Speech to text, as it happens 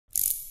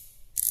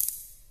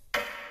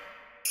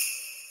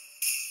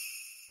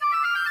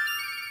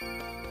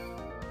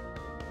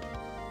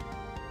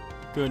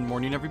Good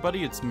morning,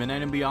 everybody. It's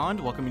Midnight and Beyond,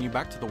 welcoming you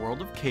back to the world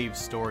of Cave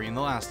Story. In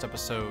the last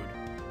episode,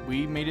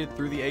 we made it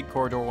through the egg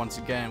corridor once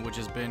again, which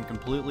has been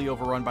completely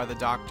overrun by the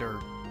doctor.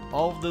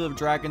 All of the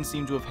dragons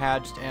seem to have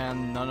hatched,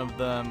 and none of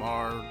them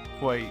are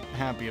quite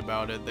happy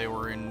about it. They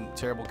were in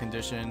terrible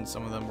condition.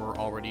 Some of them were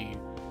already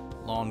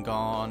long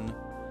gone.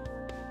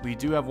 We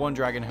do have one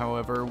dragon,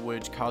 however,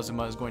 which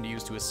Kazuma is going to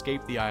use to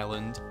escape the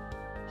island.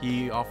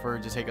 He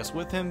offered to take us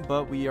with him,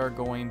 but we are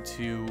going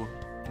to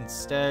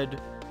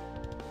instead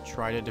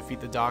try to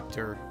defeat the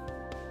doctor.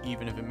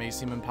 Even if it may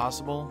seem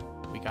impossible,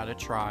 we gotta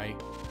try.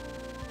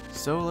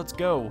 So let's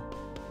go.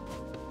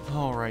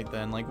 Alright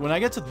then, like when I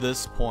get to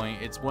this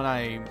point, it's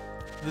when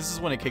this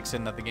is when it kicks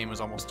in that the game is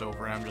almost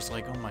over, and I'm just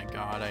like, oh my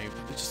god, it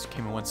just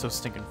came and went so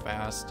stinking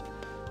fast.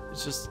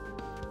 It's just,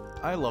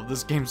 I love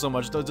this game so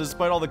much, though,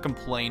 despite all the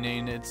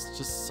complaining. It's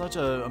just such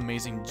an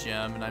amazing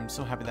gem, and I'm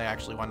so happy that I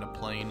actually wound up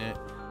playing it.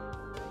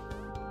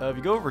 If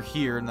you go over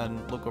here and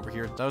then look over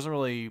here, it doesn't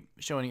really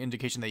show any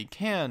indication that you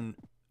can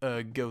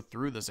go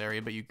through this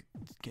area, but you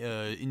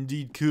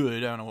indeed could. I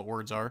don't know what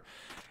words are.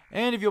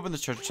 And if you open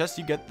this treasure chest,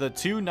 you get the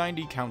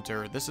 290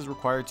 counter. This is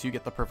required to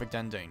get the perfect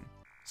ending.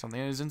 Something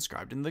is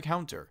inscribed in the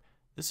counter.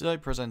 This I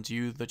present to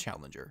you, the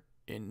challenger,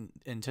 in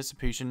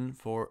anticipation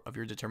of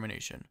your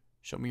determination.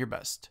 Show me your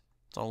best.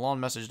 It's a long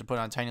message to put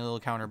on a tiny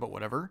little counter, but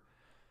whatever.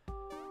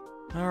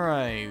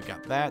 Alright, we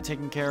got that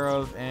taken care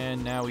of,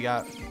 and now we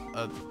got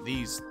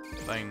these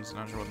things.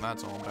 Not sure what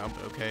that's all about,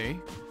 but okay.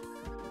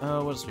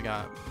 What else we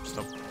got? Just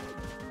a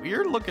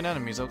weird looking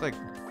enemies. They look like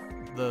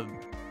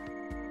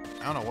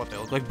I don't know what they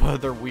look like, but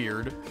they're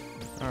weird.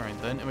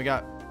 Alright then, and we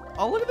got,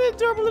 oh, look at that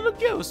adorable little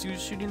ghost who's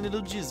shooting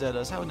little jizz at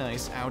us. How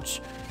nice. Ouch.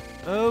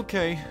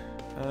 Okay.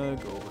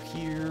 Go over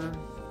here.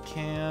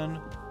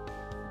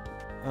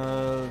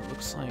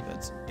 Looks like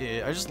that's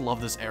it. I just love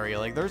this area.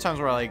 Like, there are times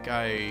where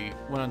I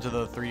went onto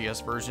the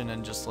 3DS version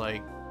and just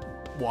like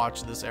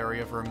watched this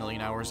area for a million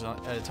hours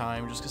at a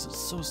time, just because it's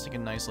so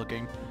stinking nice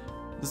looking.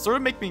 This sort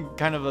of makes me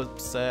kind of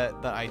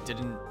upset that I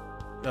didn't.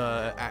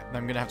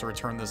 I'm gonna have to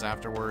return this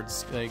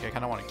afterwards. Like, I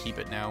kind of want to keep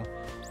it now.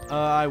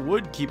 I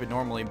would keep it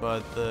normally,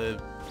 but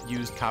the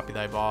used copy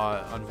that I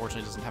bought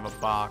unfortunately doesn't have a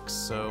box,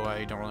 so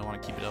I don't really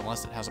want to keep it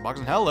unless it has a box.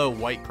 And hello,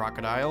 white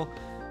crocodile.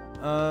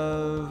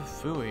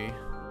 Phooey.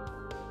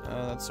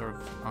 That's sort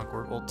of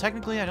awkward. Well,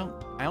 technically, I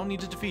don't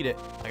need to defeat it.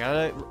 I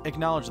gotta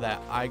acknowledge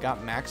that. I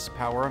got max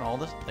power on all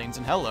the things,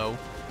 and hello.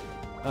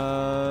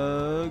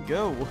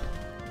 Go.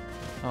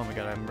 Oh my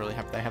god, I'm really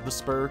happy that I have the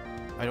spur.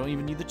 I don't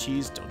even need the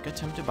cheese. Don't get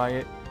tempted by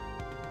it.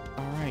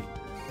 Alright,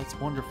 that's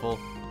wonderful.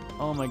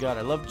 Oh my god,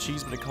 I love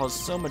cheese, but it caused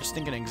so much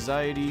stinking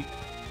anxiety,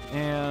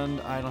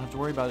 and I don't have to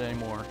worry about it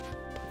anymore.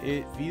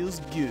 It feels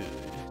good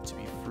to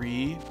be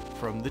free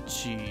from the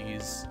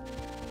cheese.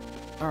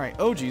 Alright,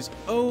 oh geez.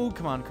 Oh,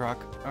 come on,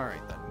 Croc.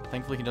 Alright then.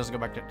 Thankfully, he doesn't go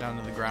back down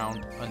to the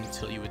ground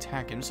until you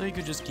attack him, so you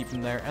could just keep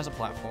him there as a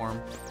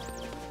platform.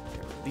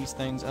 Get rid of these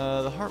things.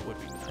 The heart would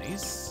be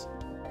nice.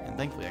 And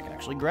thankfully, I can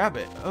actually grab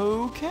it.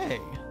 Okay.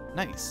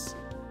 Nice.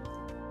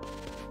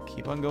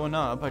 Keep on going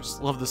up. I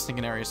just love this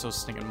stinking area so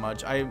stinking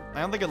much. I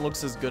don't think it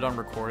looks as good on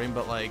recording,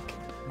 but like,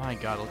 my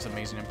god, it looks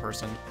amazing in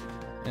person.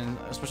 And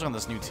especially on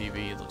this new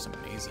TV, it looks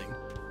amazing.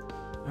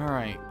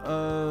 Alright,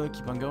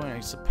 keep on going, I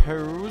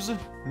suppose.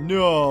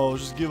 No,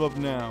 just give up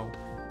now.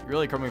 It'd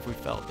really hurt me if we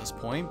fell at this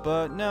point,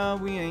 but no,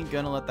 we ain't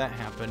gonna let that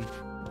happen.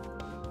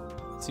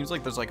 It seems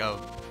like there's like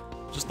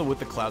just with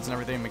the clouds and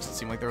everything, it makes it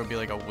seem like there would be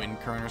like a wind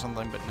current or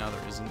something, but no,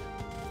 there isn't,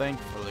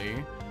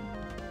 thankfully.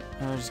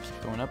 Just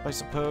keep going up, I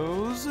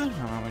suppose. I don't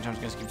know how many times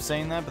I'm gonna keep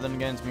saying that, but then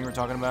again, it's me we're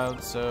talking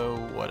about, so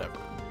whatever.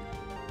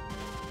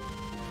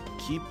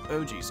 Keep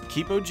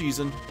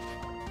OG'sing.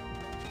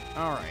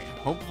 Alright,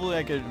 hopefully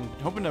I'm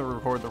hoping to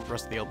record the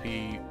rest of the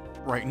LP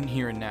right in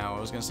here and now. I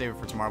was gonna save it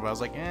for tomorrow, but I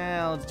was like,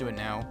 let's do it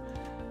now.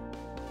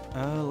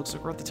 Looks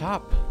like we're at the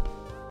top.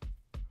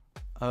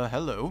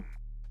 Hello.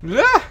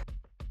 Ah!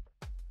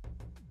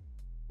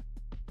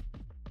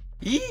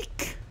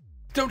 Eek!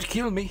 Don't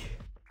kill me.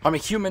 I'm a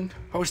human.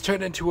 I was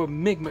turned into a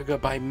Migmaga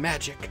by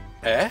magic.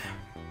 Eh?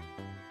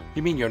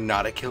 You mean you're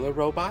not a killer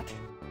robot?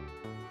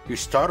 You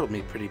startled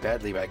me pretty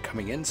badly by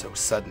coming in so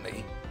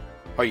suddenly.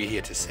 Are you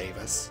here to save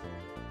us?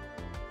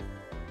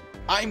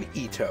 I'm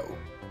Ito.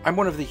 I'm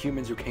one of the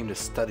humans who came to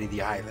study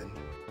the island.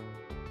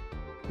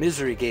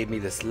 Misery gave me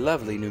this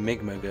lovely new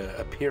Migmaga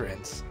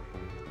appearance.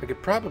 I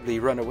could probably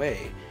run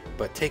away,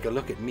 but take a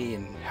look at me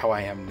and how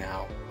I am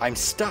now. I'm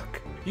stuck.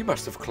 You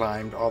must have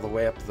climbed all the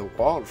way up the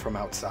wall from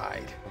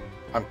outside.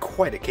 I'm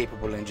quite a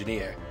capable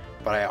engineer,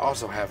 but I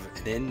also have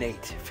an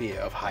innate fear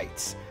of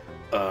heights.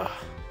 I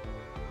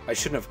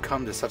shouldn't have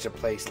come to such a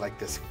place like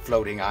this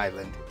floating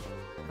island.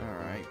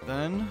 Alright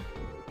then.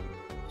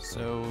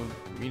 So,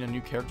 meet a new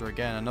character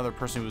again, another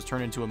person who was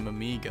turned into a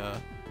Mimiga.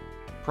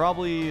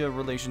 Probably a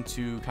relation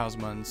to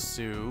Kazuma and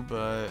Sue,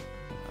 but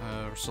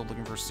we're still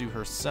looking for Sue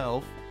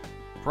herself.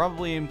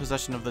 Probably in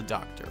possession of the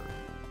doctor.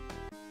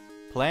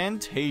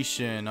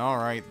 Plantation.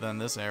 Alright then,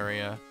 this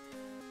area.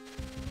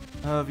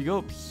 If you go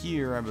up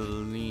here, I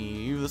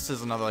believe this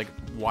is another like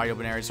wide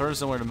open area, sort of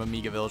similar to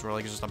Mimiga Village, where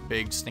like it's just a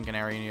big stinking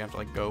area and you have to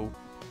like go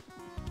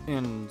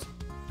and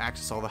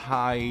access all the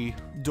high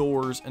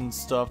doors and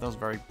stuff. That was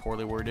very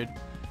poorly worded.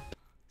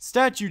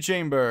 Statue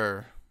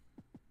chamber.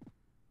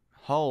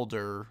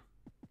 Halder.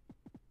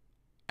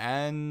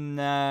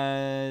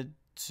 Anatoponi.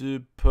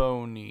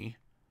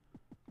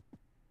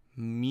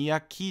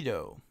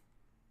 Miyakido.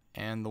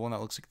 And the one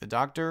that looks like the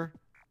doctor,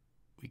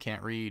 we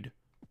can't read.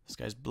 This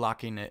guy's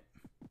blocking it.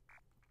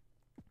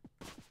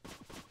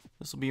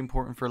 This will be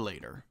important for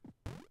later.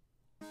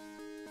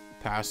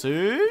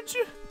 Passage?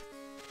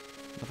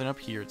 Nothing up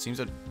here. It seems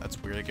that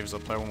that's weird. It gives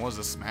up that one. What was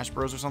this, Smash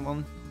Bros or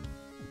something?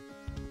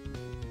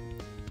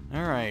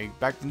 Alright,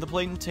 back to the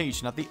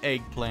plantation, not the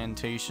egg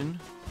plantation.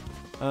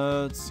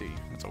 Let's see.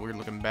 That's a weird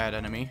looking bad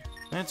enemy.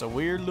 That's a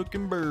weird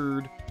looking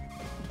bird.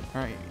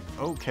 Alright,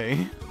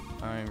 okay.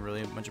 I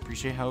really much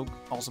appreciate how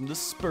awesome this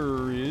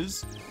spur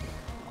is.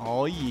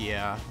 Oh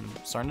yeah, I'm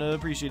starting to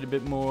appreciate it a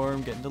bit more.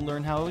 I'm getting to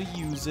learn how to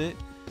use it.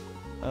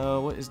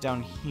 What is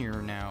down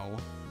here now?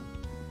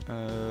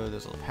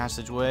 There's a little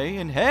passageway,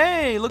 and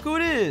hey, look who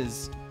it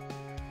is!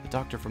 The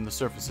doctor from the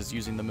surface is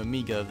using the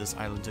Mimiga of this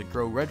island to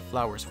grow red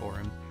flowers for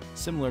him.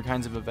 Similar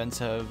kinds of events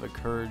have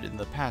occurred in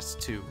the past,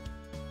 too.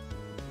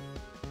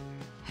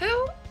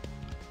 Who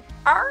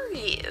are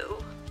you?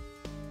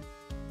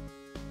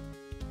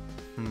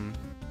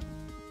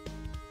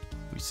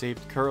 We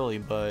saved Curly,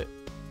 but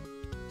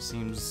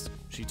seems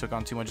she took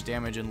on too much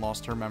damage and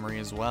lost her memory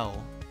as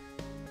well.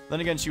 Then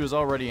again, she was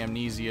already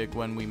amnesiac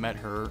when we met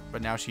her,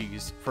 but now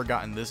she's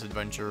forgotten this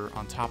adventure.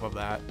 On top of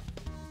that,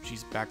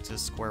 she's back to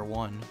square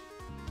one.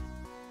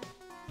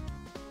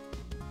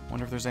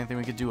 Wonder if there's anything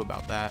we could do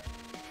about that.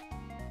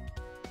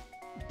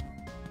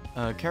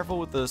 Careful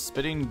with the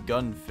spitting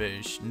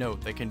gunfish.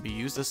 Note, they can be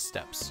used as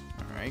steps.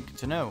 Alright, good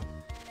to know.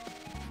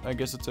 I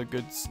guess it's a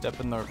good step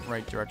in the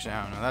right direction.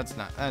 I don't know,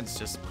 that's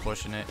just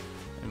pushing it.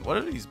 And what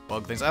are these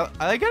bug things? I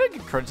gotta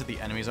give credit to the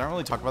enemies. I don't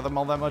really talk about them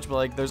all that much, but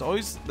like there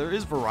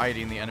is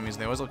variety in the enemies.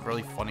 They always look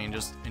really funny and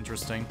just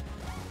interesting.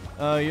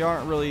 You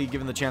aren't really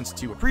given the chance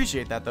to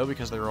appreciate that though,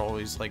 because they're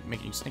always like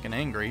making you stinking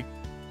angry.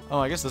 Oh,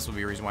 I guess this would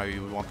be a reason why we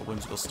would want the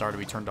whimsical star to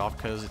be turned off,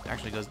 because it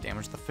actually does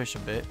damage the fish a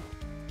bit.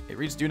 It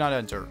reads do not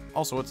enter.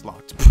 Also, it's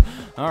locked.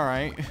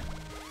 Alright.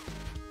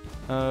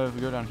 If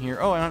we go down here.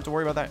 Oh, I don't have to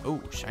worry about that.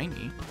 Oh,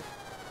 shiny.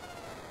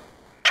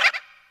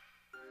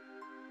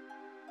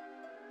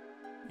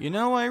 You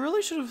know, I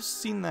really should have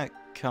seen that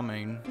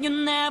coming.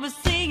 You'll never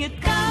see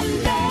it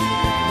coming.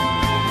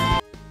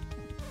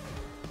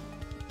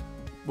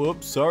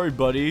 Whoops, sorry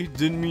buddy.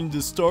 Didn't mean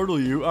to startle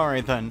you.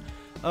 Alright then.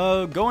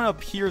 Going up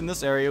here in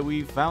this area,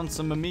 we found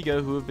some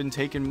Amiga who have been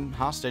taken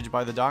hostage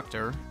by the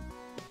doctor.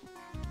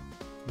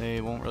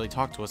 They won't really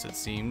talk to us, it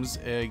seems.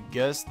 I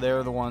guess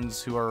they're the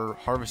ones who are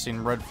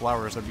harvesting red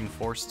flowers they're being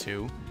forced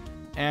to.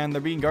 And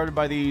they're being guarded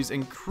by these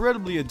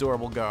incredibly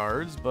adorable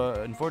guards,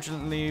 but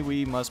unfortunately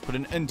we must put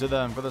an end to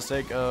them for the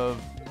sake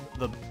of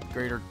the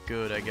greater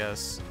good, I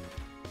guess.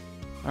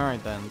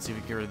 Alright then, let's see if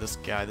we can get rid of this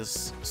guy,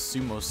 this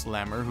sumo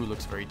slammer, who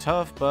looks very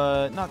tough,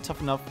 but not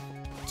tough enough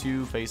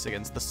to face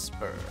against the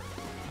spur.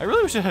 I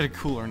really wish it had a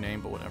cooler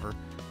name, but whatever.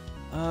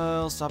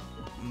 I'll stop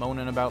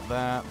moaning about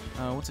that.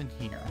 What's in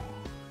here?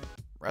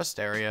 Rest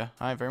area.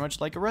 I very much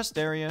like a rest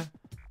area.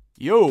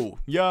 Yo!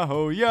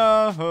 Yahoo!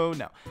 Yahoo!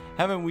 Now,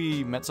 haven't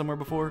we met somewhere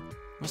before?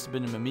 Must have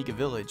been in Mimiga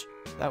Village.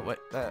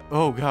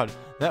 Oh god,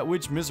 that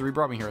witch misery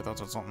brought me here. I thought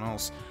it was something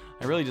else.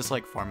 I really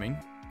dislike farming.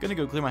 Gonna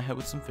go clear my head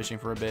with some fishing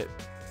for a bit.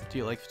 Do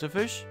you like to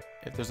fish?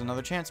 If there's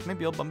another chance,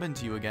 maybe I'll bump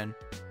into you again.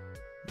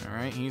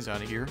 Alright, he's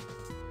out of here.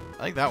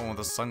 I like that one with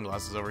the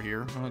sunglasses over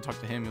here. I want to talk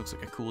to him. He looks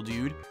like a cool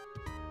dude.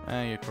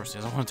 Yeah, of course he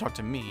doesn't want to talk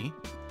to me.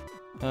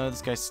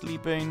 This guy's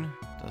sleeping.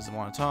 Doesn't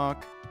want to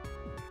talk.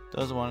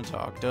 Doesn't want to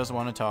talk. Doesn't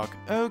want to talk.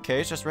 Okay,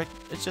 it's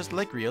just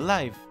like real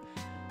life.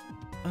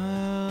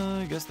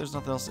 I guess there's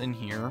nothing else in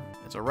here.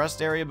 It's a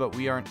rest area, but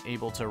we aren't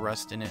able to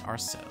rest in it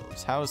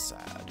ourselves. How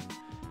sad.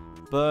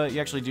 But you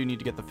actually do need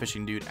to get the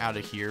fishing dude out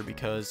of here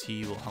because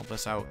he will help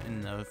us out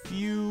in a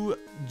few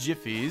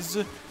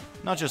jiffies.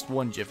 Not just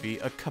one jiffy,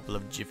 a couple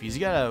of jiffies. You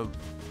gotta,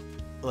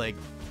 like,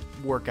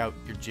 work out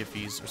your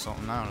jiffies or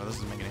something. I don't know, this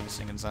doesn't make any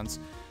single sense.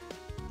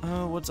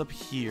 What's up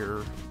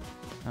here?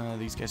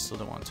 These guys still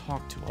don't want to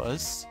talk to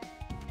us.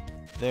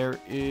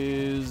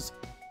 Is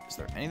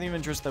there anything of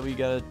interest that we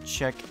gotta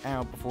check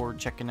out before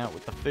checking out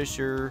with the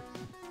fisher?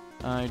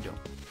 I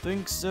don't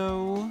think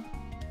so.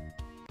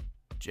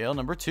 Jail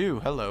number 2,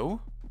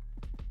 hello.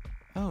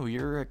 Oh,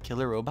 you're a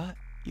killer robot?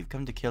 You've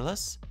come to kill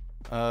us?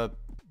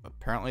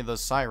 Apparently the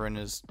siren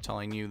is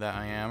telling you that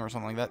I am, or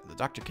something like that. The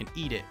doctor can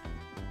eat it.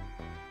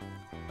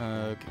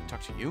 Can I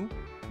talk to you?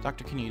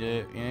 Doctor can eat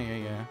it.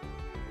 Yeah.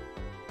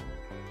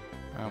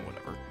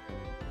 Whatever.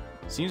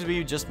 Seems to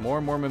be just more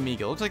and more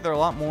Mimiga. Looks like there are a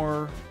lot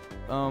more.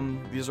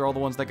 These are all the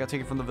ones that got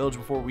taken from the village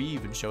before we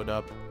even showed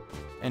up.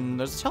 And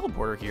there's a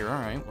teleporter here.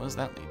 Alright, what does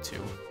that lead to?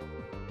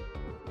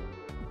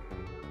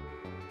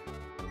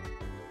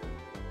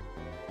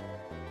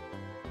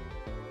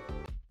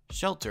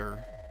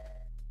 Shelter.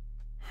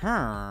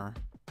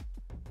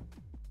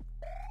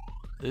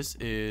 This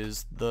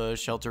is the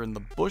shelter in the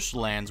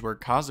bushlands where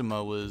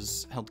Kazuma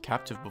was held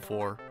captive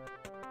before.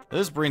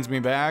 This brings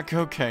me back.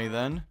 Okay,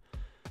 then.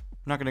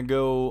 I'm not going to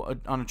go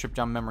on a trip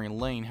down memory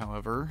lane,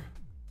 however.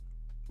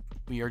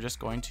 We are just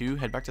going to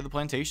head back to the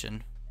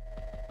plantation.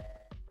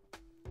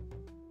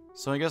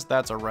 So I guess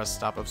that's a rest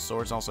stop of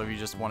sorts. Also, if you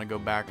just want to go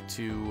back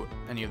to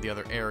any of the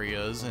other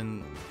areas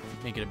and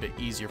make it a bit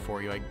easier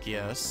for you, I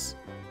guess.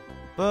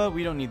 But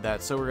we don't need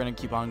that, so we're going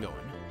to keep on going.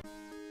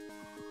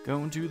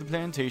 Going to the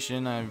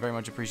plantation. I very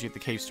much appreciate the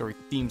Cave Story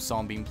theme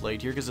song being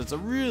played here because it's a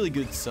really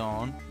good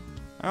song.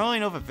 I don't really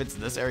know if it fits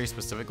this area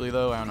specifically,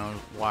 though. I don't know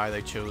why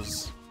they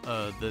chose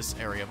this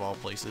area of all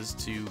places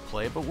to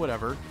play it, but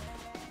whatever.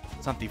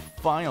 It's not the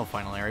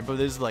final area, but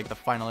it is like the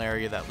final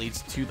area that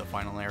leads to the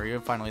final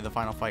area. Finally, the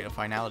final fight of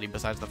finality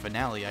besides the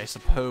finale, I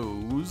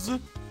suppose.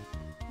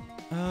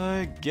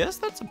 I guess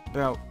that's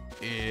about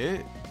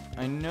it.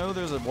 I know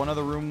there's one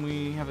other room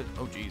we have it.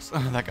 Oh, jeez.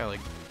 That guy, like,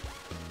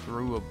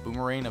 threw a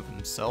boomerang of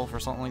himself or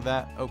something like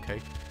that.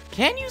 Okay.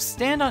 Can you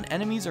stand on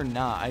enemies or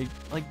not?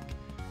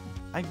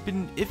 I've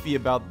been iffy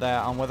about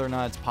that on whether or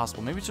not it's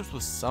possible. Maybe it's just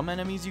with some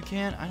enemies you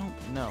can? I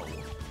don't know.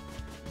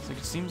 It's like,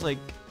 it seems like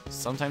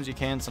sometimes you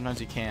can, sometimes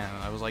you can't.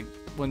 I was like,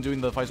 when doing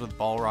the fights with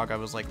Balrog, I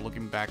was like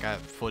looking back at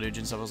footage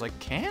and stuff. I was like,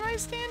 can I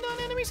stand on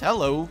enemies?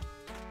 Hello.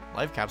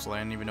 Life capsule I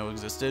didn't even know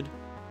existed.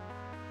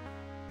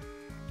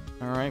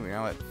 Alright, we're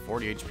now at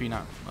 40 HP,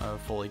 not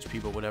full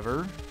HP, but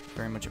whatever.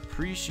 Very much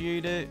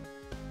appreciate it.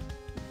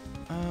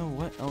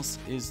 What else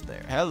is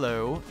there?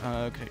 Hello.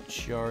 Can I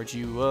charge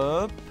you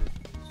up?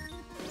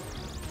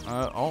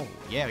 Oh,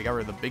 yeah, we got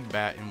rid of the big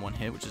bat in one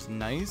hit, which is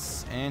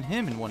nice. And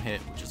him in one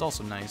hit, which is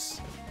also nice.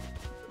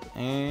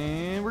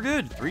 And we're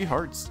good. 3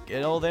 hearts.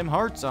 Get all them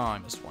hearts. Oh, I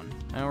missed one.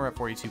 Now we're at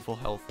 42 full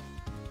health.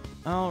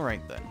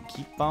 Alright then.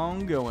 Keep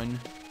on going.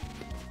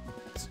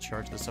 Let's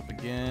charge this up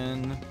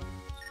again.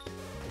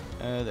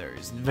 There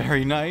is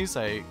very nice.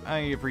 I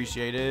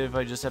appreciate it. If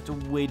I just have to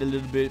wait a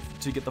little bit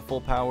to get the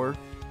full power,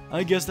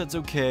 I guess that's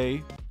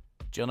okay.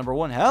 Jail number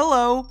 1.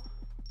 Hello!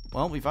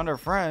 Well, we found our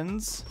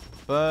friends,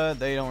 but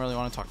they don't really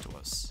want to talk to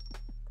us.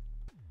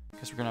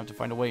 Guess we're gonna have to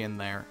find a way in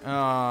there.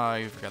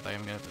 I forgot that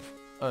I'm gonna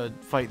have to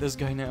fight this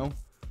guy now.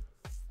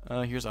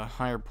 Here's a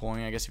higher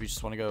point. I guess if you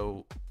just want to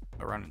go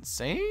around and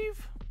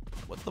save?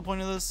 What's the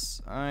point of this?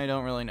 I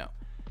don't really know.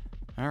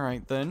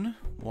 Alright then.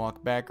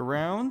 Walk back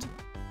around.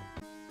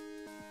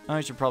 I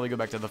should probably go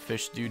back to the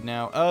fish dude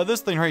now. This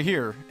thing right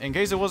here. In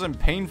case it wasn't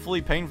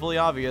painfully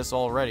obvious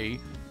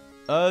already.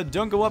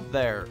 Don't go up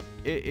there.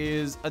 It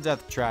is a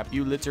death trap.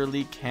 You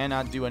literally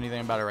cannot do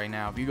anything about it right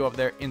now. If you go up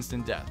there,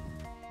 instant death.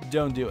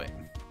 Don't do it.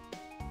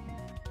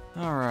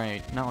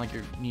 Alright, not like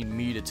you need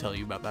me to tell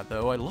you about that,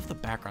 though. I love the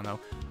background, though.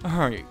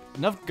 Alright,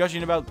 enough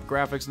gushing about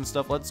graphics and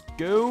stuff. Let's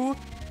go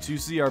to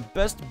see our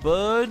best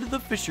bud, the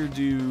Fisher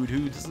Dude,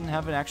 who doesn't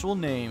have an actual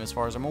name as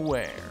far as I'm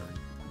aware.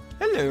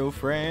 Hello,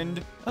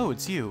 friend. Oh,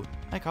 it's you.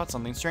 I caught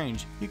something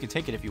strange. You can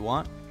take it if you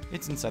want.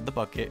 It's inside the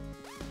bucket.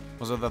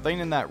 Was it the thing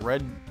in that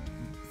red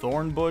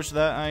thorn bush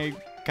that I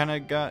kind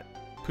of got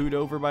pooed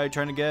over by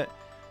trying to get?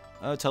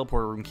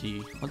 Teleporter room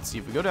key. Let's see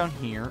if we go down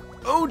here.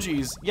 Oh,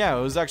 geez. Yeah,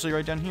 it was actually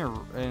right down here.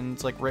 And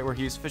it's like right where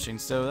he's fishing.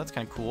 So that's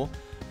kind of cool.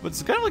 But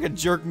it's kind of like a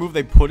jerk move.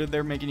 They put it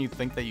there making you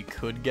think that you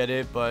could get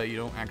it, but you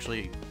don't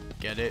actually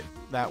get it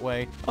that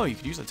way. Oh, you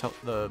could use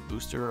the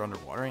booster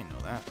underwater. I didn't know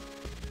that.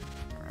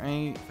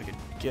 Alright, if I could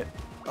get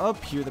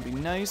up here, that'd be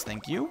nice.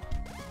 Thank you.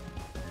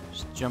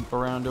 Just jump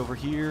around over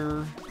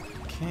here.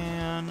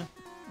 Can.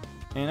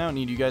 And I don't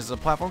need you guys as a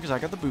platform because I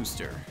got the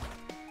booster.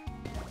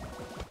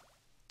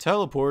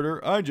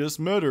 Teleporter, I just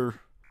met her.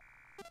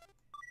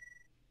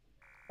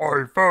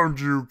 I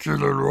found you,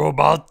 killer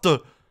robot.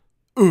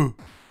 Well,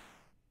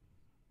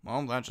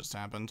 that just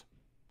happened.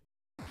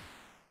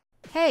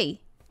 Hey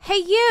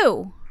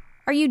you!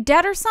 Are you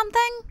dead or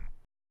something?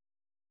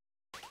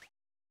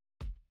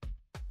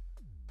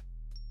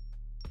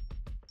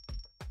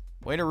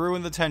 Way to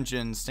ruin the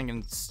tension,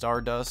 stinking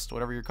stardust,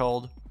 whatever you're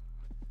called.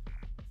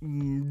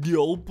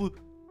 Yelp.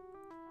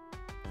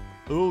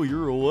 Oh,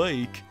 you're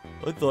awake.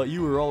 I thought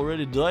you were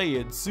already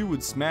dead. Sue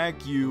would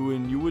smack you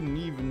and you wouldn't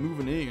even move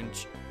an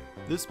inch.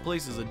 This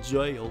place is a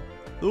jail.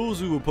 Those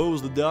who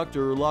oppose the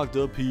doctor are locked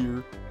up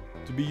here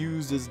to be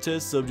used as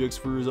test subjects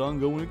for his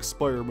ongoing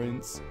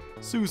experiments.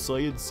 Sue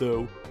said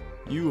so.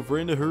 You a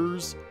friend of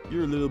hers?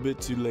 You're a little bit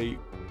too late.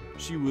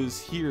 She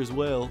was here as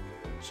well.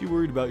 She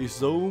worried about you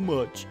so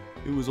much.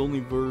 It was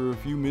only for a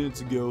few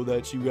minutes ago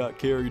that she got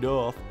carried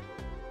off.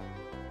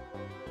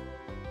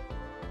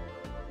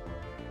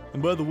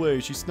 And by the way,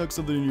 she snuck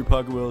something in your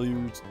pocket while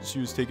she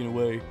was taken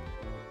away.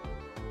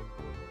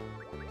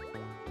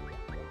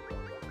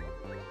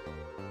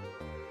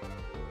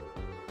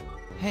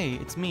 Hey,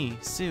 it's me,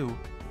 Sue.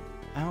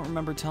 I don't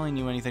remember telling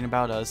you anything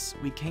about us.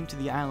 We came to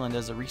the island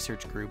as a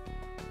research group.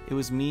 It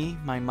was me,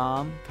 my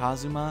mom,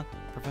 Kazuma,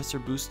 Professor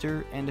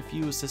Booster, and a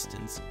few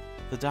assistants.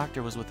 The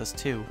doctor was with us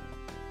too.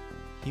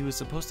 He was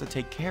supposed to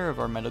take care of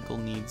our medical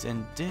needs,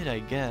 and did, I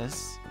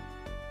guess.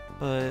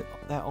 But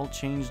that all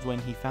changed when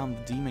he found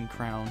the demon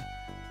crown.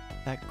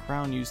 That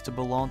crown used to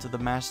belong to the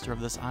master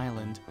of this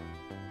island.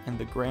 and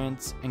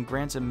grants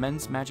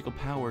immense magical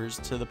powers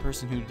to the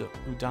person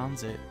who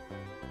dons it.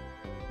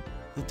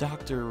 The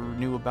doctor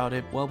knew about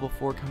it well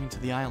before coming to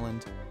the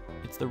island.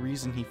 It's the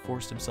reason he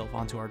forced himself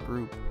onto our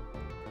group.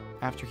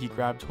 After he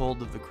grabbed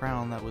hold of the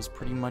crown, that was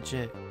pretty much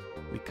it.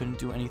 We couldn't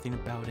do anything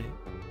about it.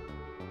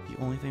 The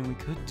only thing we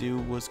could do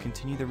was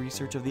continue the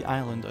research of the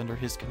island under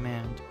his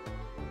command.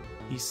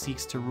 He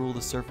seeks to rule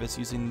the surface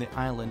using the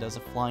island as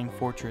a flying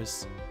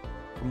fortress.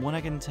 From what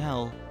I can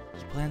tell,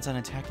 he plans on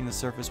attacking the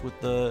surface with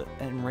the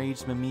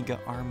enraged Mimiga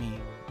army.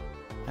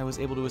 I was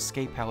able to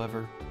escape,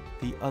 however.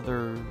 The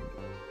other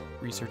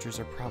researchers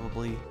are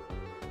probably...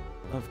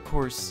 Of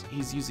course,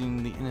 he's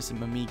using the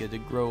innocent Mimiga to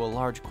grow a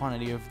large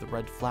quantity of the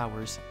red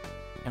flowers,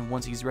 and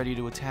once he's ready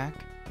to attack,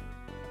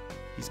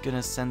 he's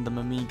gonna send the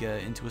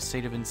Mimiga into a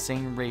state of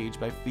insane rage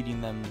by feeding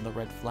them the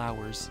red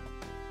flowers.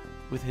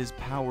 With his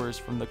powers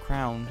from the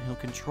crown, he'll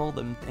control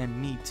them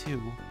and me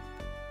too.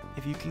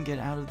 If you can get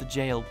out of the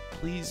jail,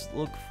 please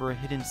look for a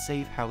hidden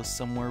safe house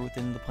somewhere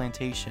within the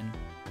plantation.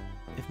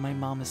 If my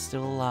mom is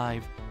still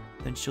alive,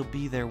 then she'll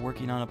be there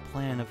working on a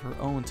plan of her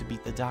own to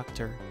beat the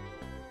doctor.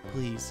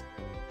 Please,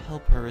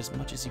 help her as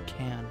much as you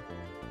can.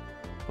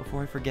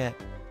 Before I forget,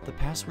 the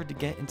password to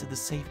get into the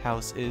safe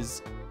house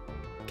is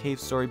cave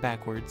story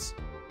backwards.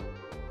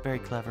 Very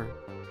clever.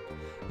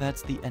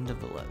 That's the end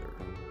of the letter.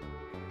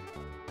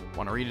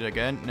 Want to read it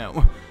again?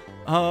 No.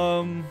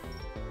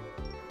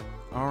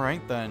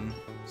 Alright then.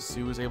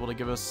 Sue was able to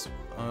give us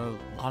a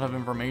lot of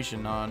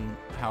information on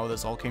how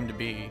this all came to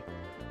be.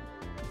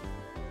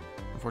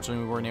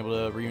 Unfortunately, we weren't able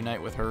to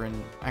reunite with her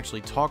and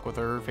actually talk with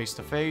her face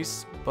to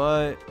face,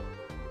 but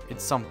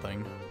it's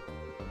something.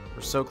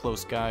 We're so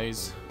close,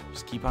 guys.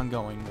 Just keep on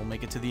going. We'll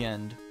make it to the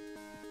end.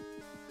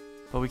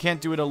 But we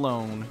can't do it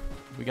alone.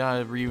 We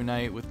gotta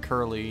reunite with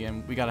Curly,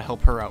 and we gotta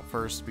help her out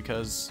first,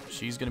 because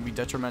she's gonna be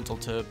detrimental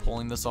to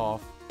pulling this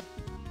off.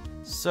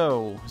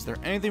 So, is there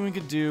anything we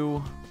could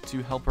do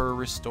to help her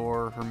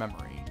restore her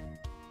memory?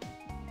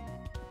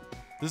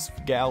 This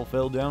gal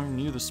fell down from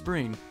near the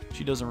spring.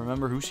 She doesn't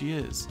remember who she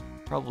is.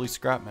 Probably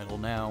scrap metal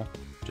now.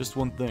 Just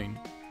one thing.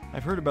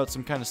 I've heard about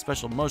some kind of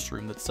special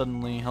mushroom that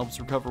suddenly helps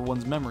recover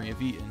one's memory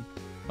if eaten.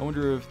 I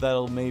wonder if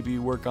that'll maybe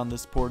work on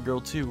this poor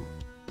girl too.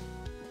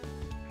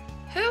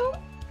 Who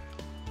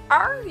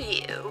are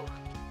you?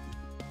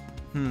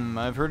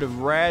 I've heard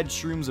of rad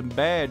shrooms and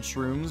bad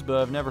shrooms,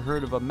 but I've never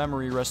heard of a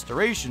memory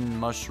restoration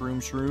mushroom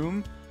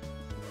shroom.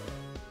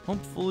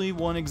 Hopefully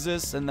one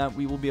exists and that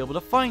we will be able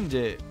to find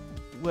it.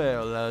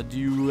 Well, do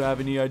you have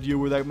any idea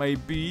where that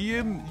might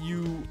be,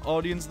 you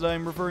audience that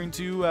I'm referring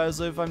to, as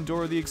if I'm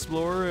Dora the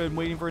Explorer and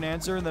waiting for an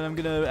answer, and then I'm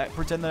gonna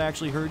pretend that I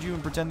actually heard you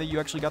and pretend that you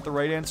actually got the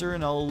right answer,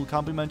 and I'll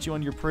compliment you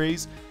on your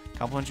praise.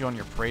 Compliment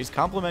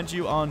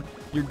you on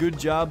your good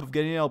job of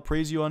getting it. I'll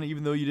praise you on it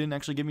even though you didn't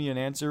actually give me an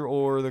answer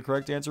or the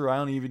correct answer. I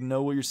don't even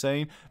know what you're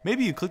saying.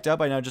 Maybe you clicked out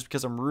by now just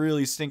because I'm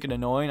really stinking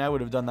annoying. I would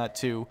have done that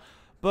too.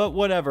 But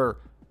whatever.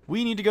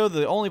 We need to go to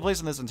the only place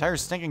in this entire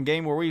stinking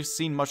game where we've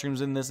seen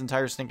mushrooms in this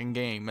entire stinking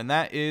game, and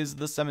that is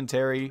the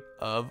cemetery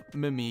of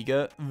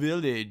Mimiga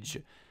Village.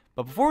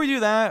 But before we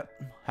do that,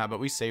 how about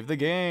we save the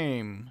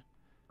game?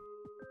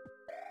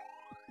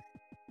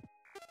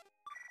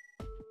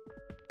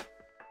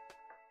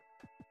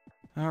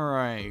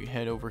 Alright,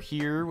 head over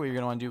here. What you're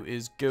going to want to do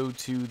is go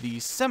to the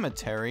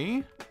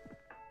cemetery.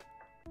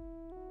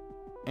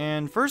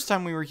 And first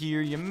time we were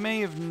here, you may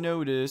have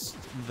noticed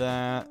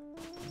that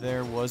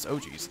there was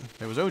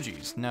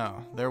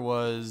no, there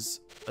was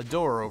a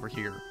door over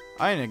here.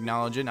 I didn't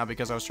acknowledge it, not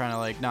because I was trying to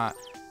like not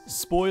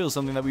spoil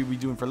something that we'd be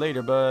doing for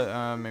later,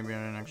 but maybe I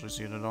didn't actually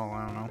see it at all.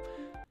 I don't know.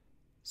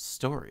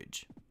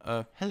 Storage.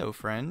 Hello,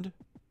 friend.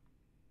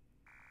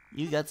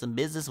 You got some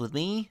business with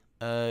me?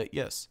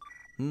 Yes.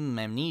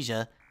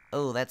 Amnesia.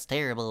 Oh, that's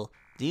terrible.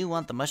 Do you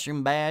want the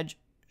mushroom badge?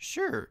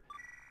 Sure.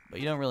 But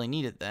you don't really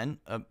need it then.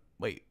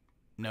 Wait.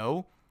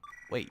 No?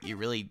 Wait, you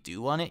really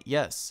do want it?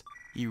 Yes.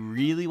 You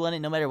really want it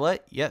no matter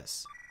what?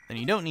 Yes. Then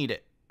you don't need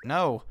it.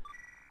 No.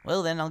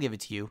 Well, then I'll give it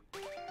to you.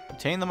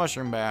 Obtain the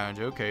mushroom badge.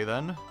 Okay,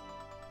 then.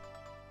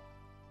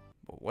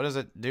 What does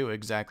it do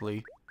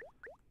exactly?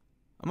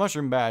 A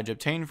mushroom badge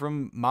obtained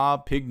from Ma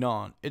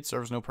Pignon. It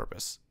serves no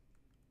purpose.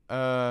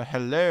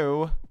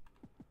 Hello?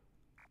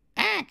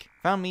 Ack!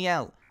 Found me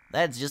out.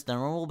 That's just a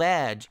normal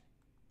badge.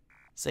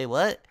 Say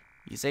what?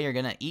 You say you're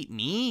gonna eat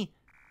me?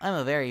 I'm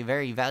a very,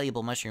 very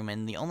valuable mushroom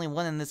and the only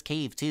one in this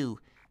cave, too.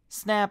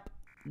 Snap.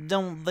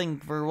 Don't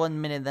think for 1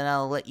 minute that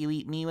I'll let you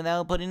eat me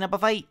without putting up a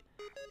fight.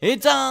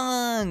 It's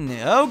on!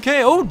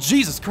 Okay. Oh,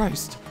 Jesus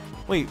Christ.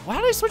 Wait, why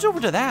did I switch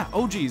over to that?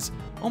 Oh, jeez.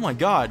 Oh, my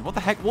God. What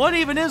the heck? What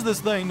even is this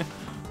thing?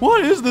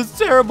 What is this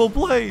terrible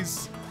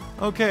place?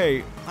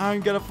 Okay, I'm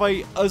gonna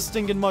fight a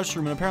stinking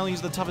mushroom, and apparently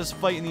he's the toughest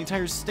fight in the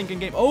entire stinking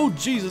game. Oh,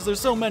 Jesus, there's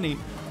so many.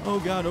 Oh,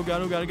 God, oh,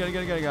 God, oh, God, oh, God, oh,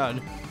 God, oh,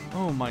 God.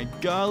 Oh, my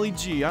golly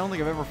gee. I don't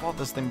think I've ever fought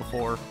this thing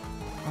before.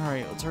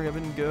 Alright, let's hurry up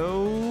and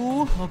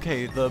go.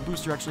 Okay, the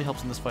booster actually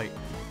helps in this fight.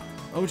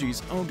 Oh,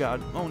 jeez. Oh,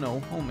 God. Oh,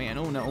 no. Oh, man.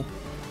 Oh, no.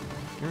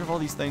 Get rid of all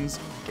these things.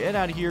 Get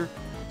out of here.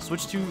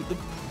 Switch to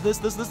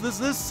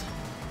this.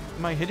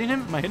 Am I hitting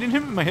him? Am I hitting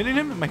him? Am I hitting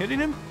him? Am I hitting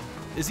him?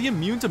 Is he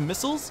immune to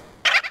missiles?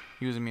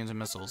 He was immune to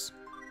missiles.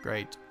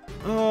 Great.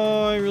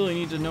 Oh, I really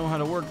need to know how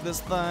to work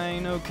this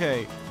thing.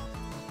 Okay.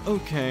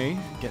 Okay.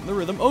 Get in the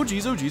rhythm. Oh,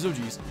 geez, oh, geez, oh,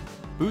 geez.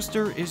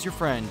 Booster is your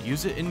friend.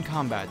 Use it in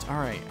combat.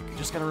 Alright, you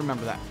just gotta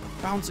remember that.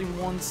 Bouncing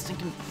one,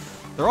 stinking...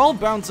 They're all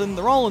bouncing,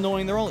 they're all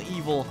annoying, they're all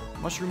evil.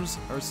 Mushrooms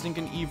are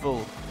stinking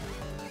evil.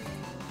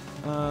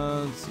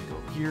 Let's see, go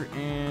here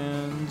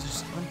and...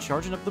 I'm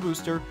charging up the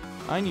booster.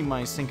 I need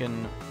my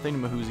stinking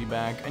thingamahoozy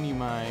back. I need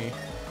my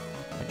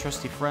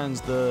trusty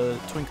friends, the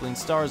twinkling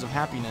stars of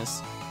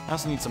happiness. I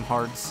also need some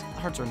hearts.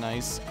 Hearts are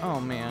nice. Oh,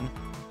 man.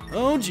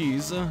 Oh,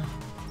 geez.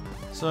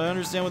 So I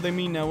understand what they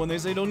mean now when they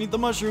say don't eat the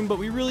mushroom, but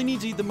we really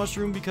need to eat the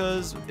mushroom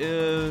because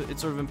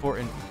it's sort of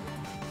important.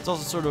 It's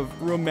also sort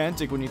of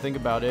romantic when you think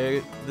about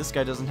it. This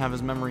guy doesn't have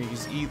his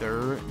memories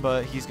either,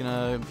 but he's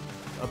gonna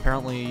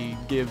apparently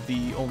give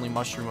the only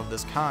mushroom of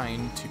this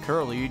kind to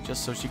Curly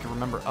just so she can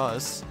remember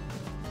us,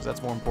 because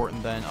that's more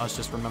important than us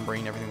just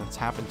remembering everything that's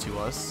happened to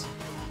us.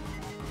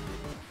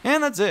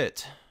 And that's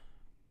it.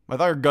 I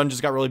thought her gun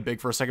just got really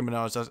big for a second, but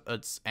no,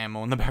 it's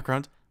ammo in the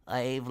background.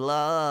 I've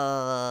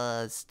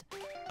lost.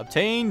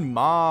 Obtain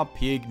Ma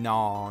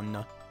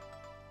Pignon.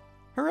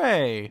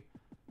 Hooray!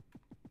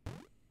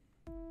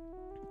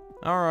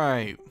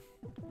 Alright.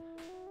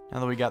 Now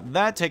that we got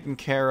that taken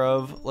care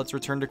of, let's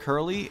return to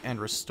Curly and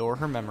restore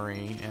her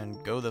memory.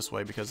 And go this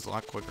way because it's a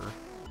lot quicker.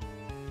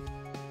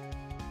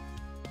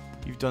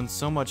 You've done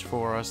so much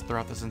for us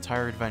throughout this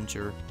entire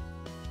adventure.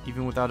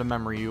 Even without a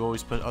memory, you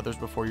always put others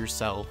before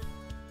yourself.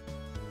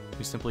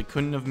 We simply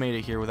couldn't have made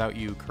it here without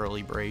you,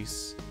 Curly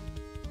Brace.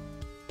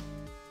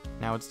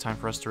 Now it's time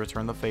for us to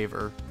return the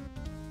favor.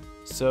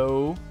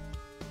 So,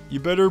 you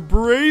better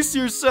brace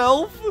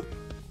yourself!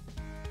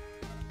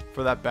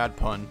 For that bad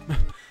pun.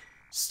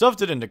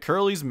 Stuffed it into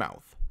Curly's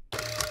mouth.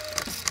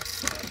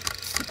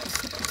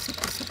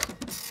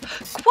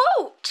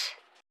 Quote!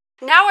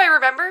 Now I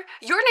remember,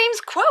 your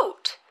name's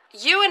Quote.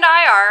 You and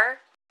I are,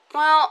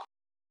 well,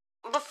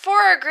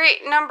 before a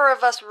great number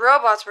of us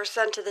robots were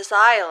sent to this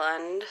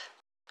island,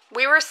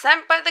 we were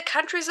sent by the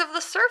countries of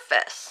the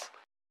surface.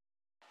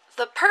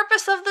 The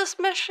purpose of this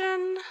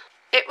mission?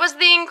 It was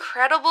the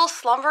incredible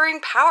slumbering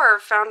power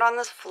found on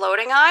this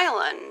floating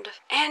island.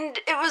 And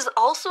it was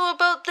also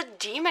about the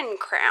demon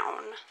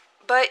crown.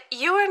 But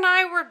you and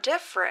I were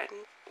different.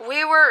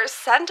 We were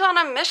sent on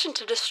a mission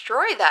to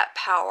destroy that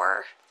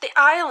power. The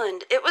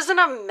island, it was in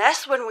a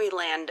mess when we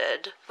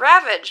landed,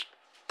 ravaged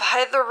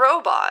by the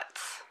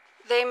robots.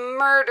 They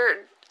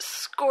murdered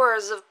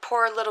scores of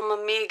poor little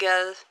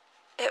Mamigas.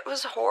 It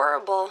was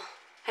horrible.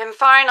 And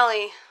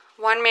finally,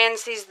 one man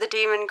seized the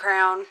demon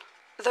crown.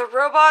 The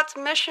robot's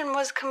mission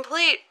was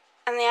complete,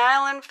 and the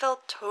island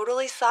fell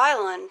totally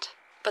silent.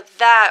 But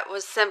that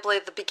was simply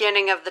the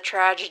beginning of the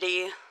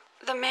tragedy.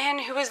 The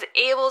man who was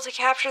able to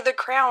capture the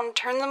crown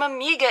turned the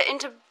Mamiga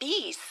into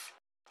beasts,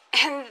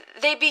 and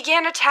they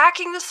began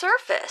attacking the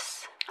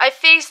surface. I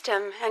faced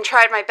him and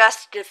tried my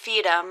best to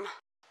defeat him.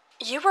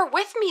 You were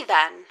with me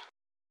then.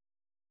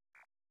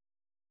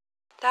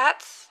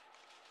 That's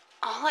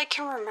all I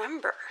can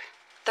remember.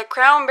 The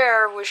crown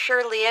bearer was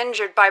surely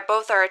injured by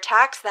both our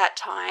attacks that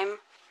time.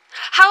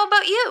 How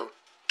about you?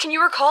 Can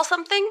you recall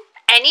something?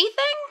 Anything?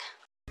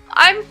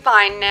 I'm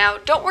fine now.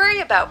 Don't worry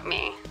about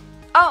me.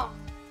 Oh,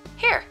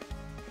 here.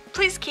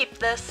 Please keep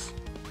this.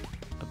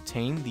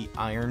 Obtain the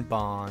iron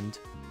bond.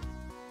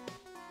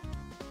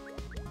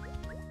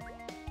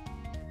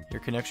 Your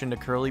connection to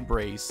Curly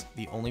Brace,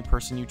 the only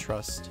person you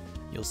trust.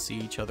 You'll see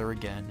each other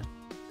again.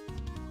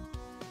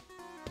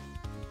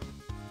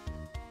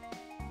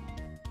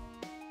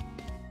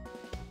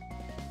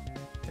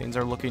 Things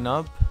are looking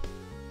up,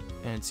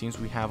 and it seems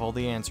we have all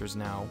the answers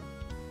now.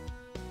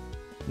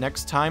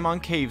 Next time on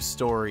Cave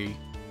Story,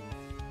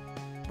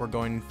 we're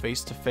going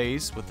face to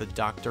face with the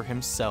Doctor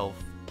himself.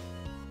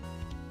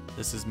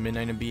 This is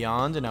Midnight and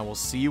Beyond, and I will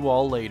see you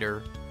all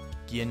later.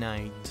 Good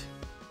night.